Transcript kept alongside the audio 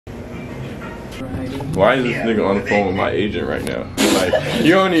Why is this nigga on the phone with my agent right now? Like,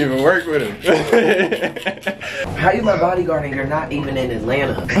 you don't even work with him. How you my bodyguard and you're not even in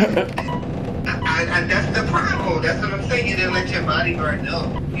Atlanta? That's the problem. That's what I'm saying. You didn't let your bodyguard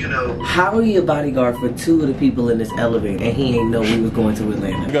know, you know. How are you a bodyguard for 2 of the people in this elevator and he ain't know we was going to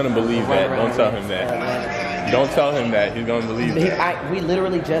Atlanta? He's gonna believe that. Don't tell him that. Don't tell him that. He's gonna believe that. We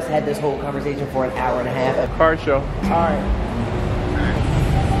literally just had this whole conversation for an hour and a half. Card show. Alright.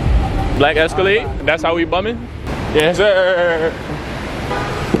 Black Escalade? That's how we bumming? Yes, sir.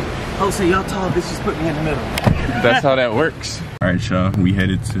 Oh, so y'all tall bitches put me in the middle. That's how that works. Alright, y'all. We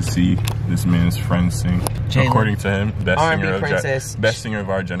headed to see this man's friend sing. Jai'len. According to him, best singer of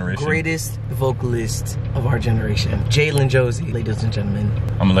our generation. Greatest vocalist of our generation. Jai'len Josey, ladies and gentlemen.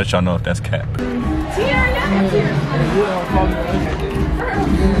 I'm gonna let y'all know if that's cap. Yeah.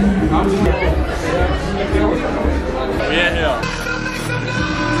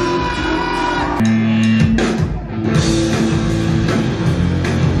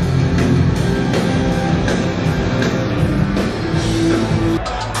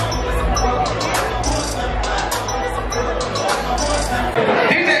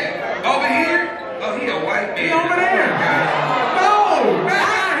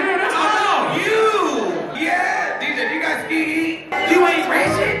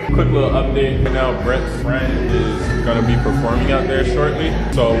 Quick little update, now Brett's friend is gonna be performing out there shortly.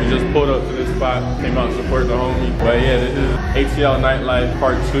 So we just pulled up to this spot, came out to support the homie. But yeah, this is ATL Nightlife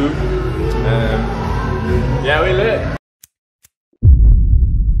Part 2. And yeah, we lit.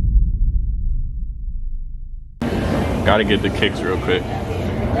 Gotta get the kicks real quick.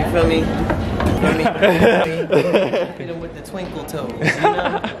 You feel me? Hit him with the twinkle toes, you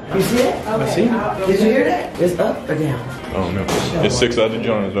know? You see it? Okay. I see it. Did you hear that? It's up or down? Oh no. It's 6 other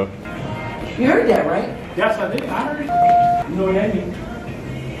Jonas though. You heard that, right? Yes, I did. I heard it. You know what that means?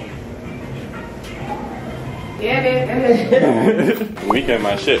 Yeah, man. Weekend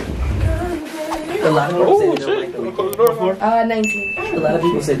my shit. A lot of people say they don't like the Close weekend. the door for 19. A lot of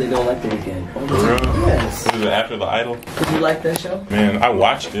people say they don't like the weekend. Yes. This is after the Idol. Did you like that show? Man, I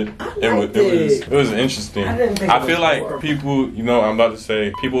watched it. It was interesting. I feel like people, you know, I'm about to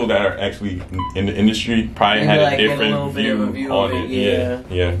say, people that are actually in the industry probably had a different view on it.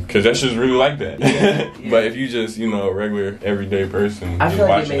 Yeah. Because that's just really like that. Yeah. But if you just, you know, a regular everyday person, I feel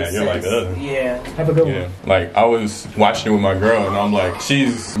like watching that, you're like, ugh. Yeah. Have a good one. Like, I was watching it with my girl, and I'm like,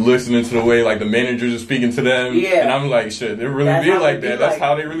 she's listening to the way, like, the managers are speaking to them. Yeah. And I'm like, shit, they really be like that. That's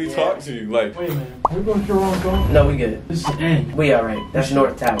how they really talk to you. Like, wait a minute. We're going to your own phone? No, we good. This is N. We alright. That's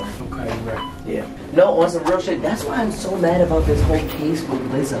North Tower. Okay, right. Yeah. No, on some real shit. That's why I'm so mad about this whole case with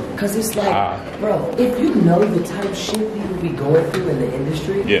Lizzo. Cause it's like, bro, if you know the type of shit people be going through in the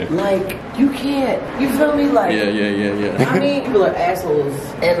industry, like, you can't, you feel me? Like, yeah. I mean, people are assholes,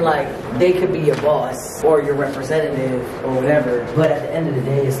 and like, they could be your boss or your representative or whatever, but at the end of the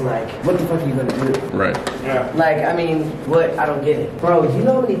day, it's like, what the fuck are you gonna do? Right. Yeah. Like, I mean, what? I don't get it. Bro, you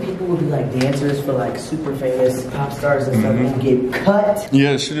know how many people would be like dancers for like super famous pop stars and stuff and get cut?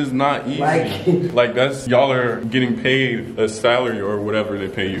 Yeah, shit is not easy. Like that's, y'all are getting paid a salary or whatever they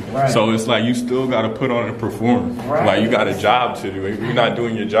pay you. Right. So it's like, you still gotta put on and perform. Right. Like, you got a job to do. If you're not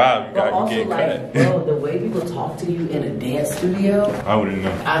doing your job, you got to get cut. Bro, the way people talk to you in a dance studio, I wouldn't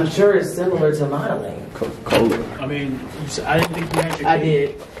know. I'm sure it's similar to modeling. Cola. I mean, I didn't think you had your I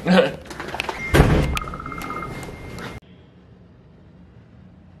did.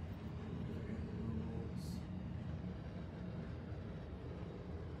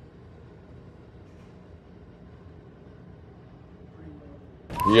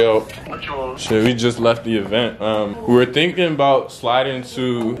 Yo, shit, we just left the event. We were thinking about sliding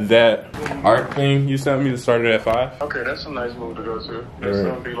to that art thing you sent me that started at 5. Okay, that's a nice move to go to. It's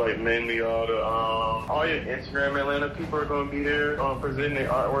gonna be like mainly all your Instagram Atlanta people are gonna be there presenting their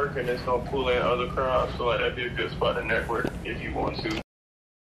artwork, and it's gonna pull in other crowds. So like that'd be a good spot to network if you want to.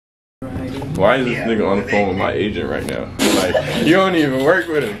 Why is this nigga on the phone with my agent right now? Like, you don't even work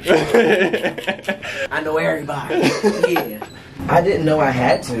with him. I know everybody. Yeah. I didn't know I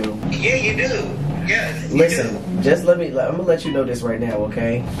had to. Yeah, you do. Yes. Listen, just I'm gonna let you know this right now,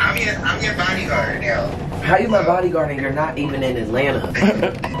 okay? I'm your bodyguard now. How you my bodyguard and you're not even in Atlanta?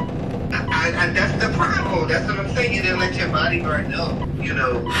 That's the problem. That's what I'm saying. You didn't let your bodyguard know. You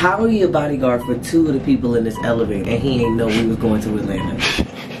know. How are you a bodyguard for 2 of the people in this elevator and he ain't know we was going to Atlanta?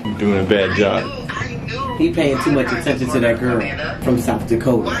 You're doing a bad job. I knew. He paying too much attention to that girl from South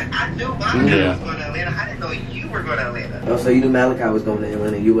Dakota. What? I knew Malachi was going to Atlanta. I didn't know you were going to Atlanta. Oh, so you knew Malachi was going to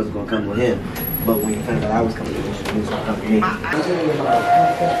Atlanta and you wasn't going to come with him. But when you found out I was coming to Atlanta, you was going to come with me.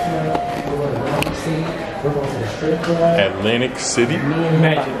 City. We're going to the strip club. Atlantic City?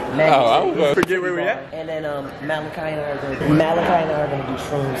 Magic. Oh, I was going to forget where we at. And then Malachi and I are going to do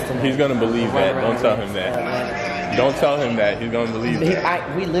shrooms tonight. He's going to believe that. Don't tell him that. Don't tell him that. He's going to believe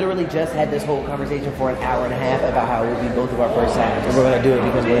that. We literally just had this whole conversation for an hour and a half about how it would be both of our first times. And we're going to do it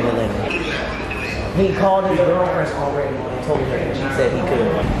because we're in Atlanta. He called his girlfriend already and told her, and she said he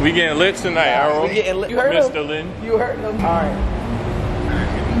could. We getting lit tonight, Arrow. We getting lit. You heard Mr. him? Lynn. You heard him? All right.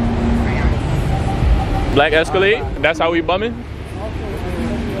 Black Escalade? That's how we bumming?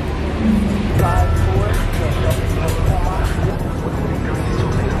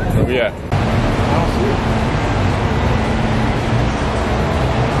 Where we at?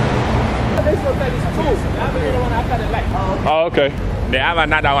 Oh, okay. They have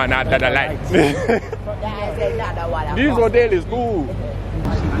another one after the light. This hotel is cool.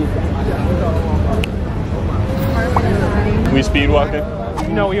 We speed walking?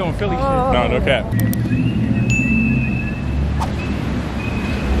 No, we on Philly shit. No, no cap.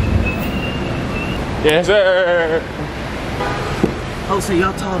 Yes, sir. Oh, so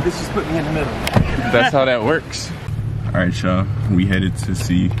y'all tall bitches put me in the middle. That's how that works. All right, y'all. We headed to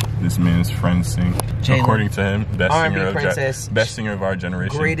see this man's friend sing. Jai'len, according to him, best singer of our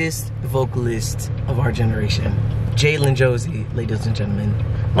generation. Greatest vocalist of our generation. Jai'len Josey, ladies and gentlemen.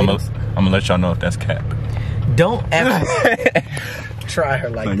 I'm gonna let y'all know if that's cap. Don't ever try her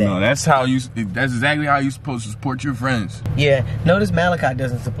like that. No, that's exactly how you're supposed to support your friends. Yeah, notice Malachi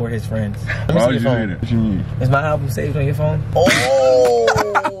doesn't support his friends. Why would you say that? What you mean? Is my album saved on your phone? Oh!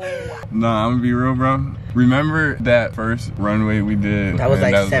 Nah, I'm gonna be real, bro. Remember that first runway we did? That was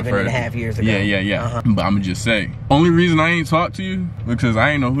like 7.5 years ago. Yeah. But I'ma just say, only reason I ain't talk to you because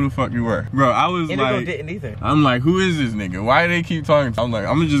I ain't know who the fuck you were, bro. I was Indigo like, didn't either. I'm like, who is this nigga? Why do they keep talking? I'm like,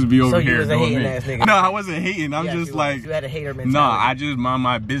 I'm gonna just be over here. So you was a doing hating me. ass nigga. No, I wasn't hating. I'm just like, you had a hater mentality. nah, I just mind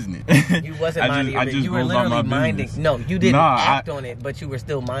my business. You wasn't minding your business. You were go about literally my minding. business. No, you didn't act on it, but you were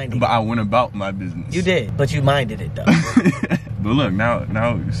still minding. But I went about my business. You did, but you minded it though. But look,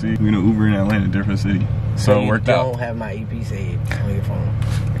 now you see, we in an Uber in Atlanta, different city. So it worked out. You don't have my EP saved on your phone.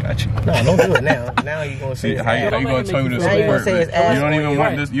 Got you. No, don't do it now. Now you gonna say how you gonna tell me to support? You don't even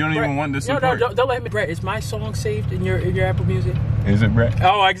want this. You don't even want this support. No, don't let him. Brett, is my song saved in your Apple Music? Is it, Brett?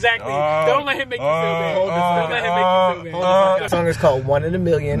 Oh, exactly. Don't let him make you feel bad. Don't let him make you feel bad. The song is called "One in a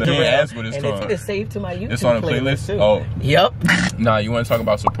Million." You can't ask what it's called. And it's saved to my YouTube. It's on a playlist too. Oh. Yep. Nah, you want to talk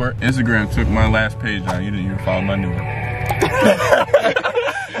about support? Instagram took my last page down. You didn't even follow my new one.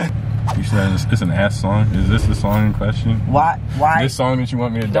 You said it's an ass song. Is this the song in question? Why? This song that you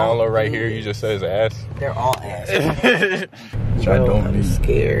want me to download right here, you just said is ass? They're all ass. I'm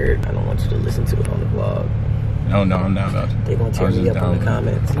scared. I don't want you to listen to it on the vlog. No, I'm not about to. They're going to tear me up in the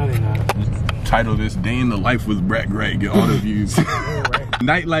comments. No, they're not. Title this Day in the Life with Brett Gray. Get all the views.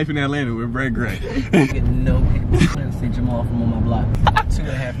 Nightlife in Atlanta with Brett Gray. Get no people. See Jamal from on my block.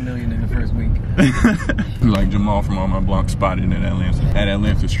 2.5 million in the first week. Like Jamal from on my block spotted at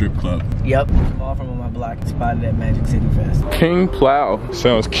Atlanta Strip Club. Yep. Jamal from on my block spotted at Magic City Fest. King Plow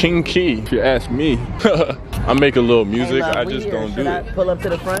sounds king key if you ask me. I make a little music. Hey, I just don't do it. Pull up to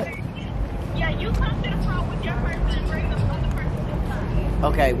the front. Yeah, you come to the front with your person and bring the other person inside.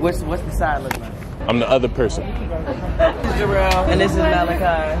 Okay, what's the side look like? I'm the other person. This is Jamal, and this is Malachi.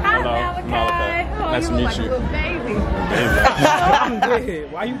 Hi, Malachi. Oh, nice to meet you. Little baby. I'm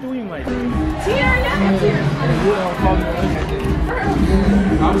good. Why you doing like that?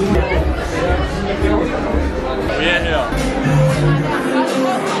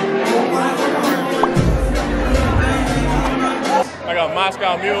 I got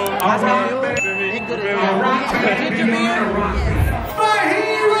Moscow Mule.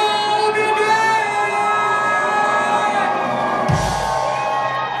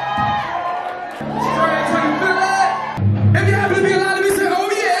 If you happen to be alive, let me say, oh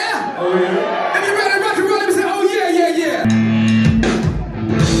yeah. Oh yeah. If you're ready to rock and roll, let me say, oh yeah, yeah, yeah.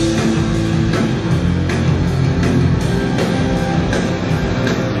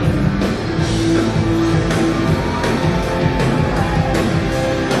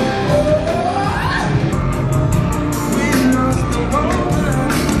 We lost the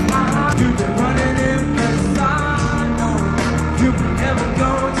moment.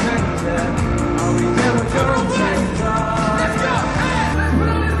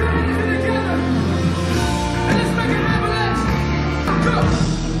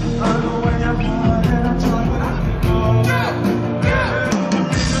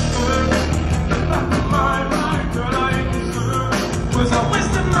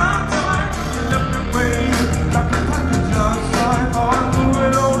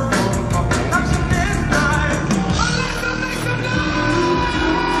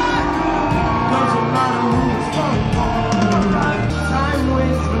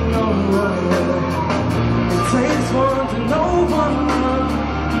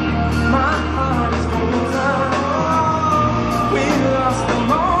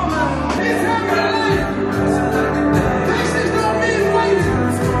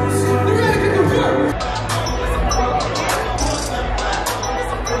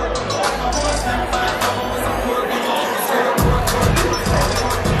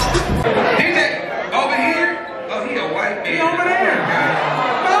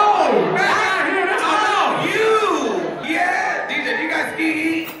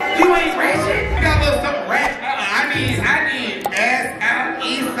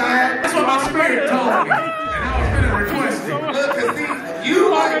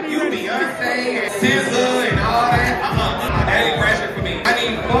 You Beyonce and SZA and all that. That ain't ratchet for me. I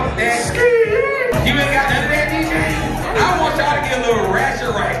need fuck that. You ain't got none of that, DJ? I want y'all to get a little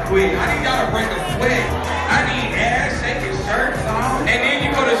ratchet right quick. I need y'all to break a sweat. I need ass shaking shirts on. And then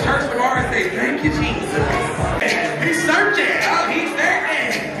you go to church tomorrow and say, thank you, Jesus. He's searching. He's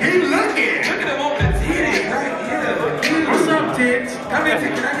searching. He's looking. Look at him on the titties right here. What's up, tits? Come here,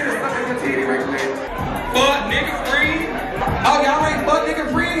 tits. Can I get a suck on your titty right quick? Fuck nigga free. Oh, y'all ain't fuck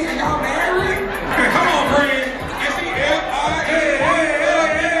nigga free and y'all married? Come on, friend.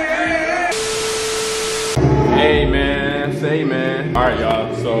 Hey man, say man. Alright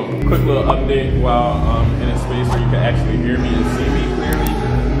y'all, so quick little update while in a space where you can actually hear me and see me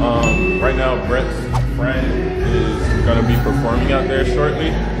clearly. Right now Brett's friend is gonna be performing out there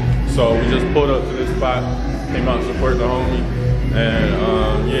shortly. So we just pulled up to this spot, came out to support the homie,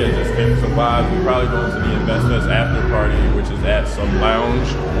 and yeah, just came some vibes. We're probably going to the Investments after party, which is at some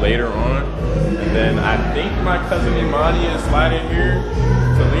lounge later on. And then I think my cousin Imani is sliding here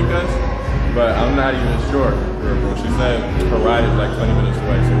to link us. But I'm not even sure. She said her ride is like 20 minutes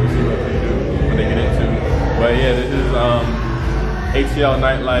away, so we'll see what they do when they get into. But yeah, this is ATL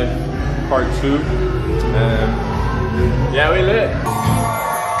Nightlife Part 2, and yeah, we lit.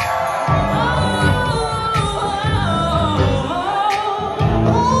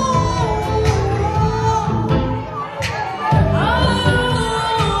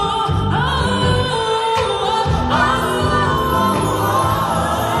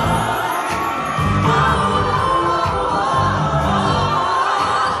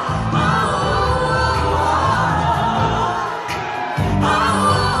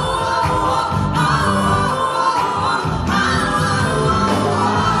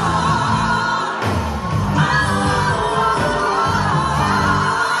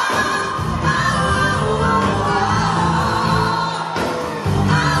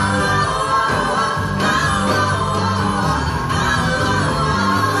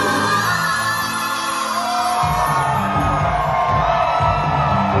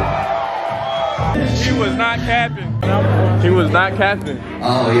 He was not capping. He was not capping.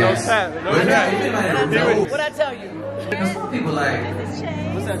 Oh, yes. No cap. What'd I tell you? Some people like,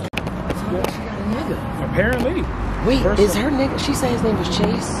 What's that? She got a nigga. Apparently. Wait, is her nigga? She said his name was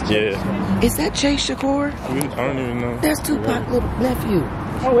Chase? Yeah. Is that Chase Shakur? I don't even know. That's Tupac's little nephew.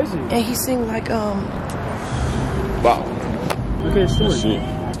 Oh, is he? And he sing like, Wow. Look at his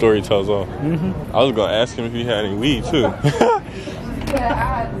story. Story tells all. I was gonna ask him if he had any weed too. Yeah,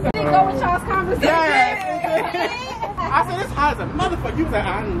 I didn't go with y'all's conversation. I said, this high as a motherfucker. You was like, I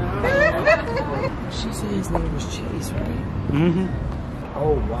know. she said his name was Chase, right?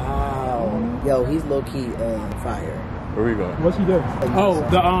 Oh, wow. Yo, he's low-key fire. Where we going? What's he doing? Oh,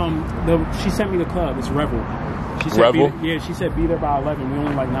 she sent me the club. It's Revel. She said Revel? She said be there by 11. We're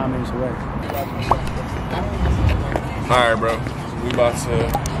only like 9 minutes away. Alright, bro. We about to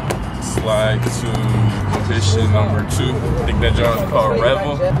slide to location number 2. I think that joint's called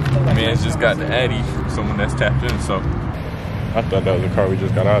Revel. Man's just got the Addy from someone that's tapped in, so I thought that was the car we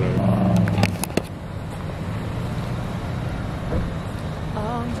just got out of.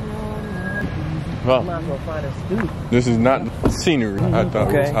 Well, this is not the scenery I thought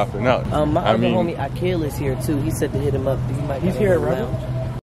we was hopping out. My other homie Akil is here too. He said to hit him up. He's here at Revel.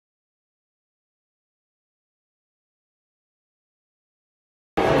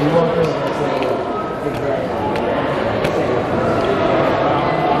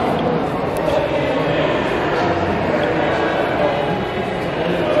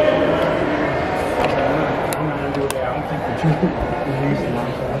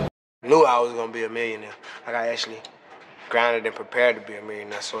 Knew I was gonna be a millionaire. Like I actually grinded and prepared to be a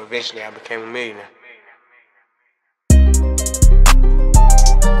millionaire. So eventually I became a millionaire.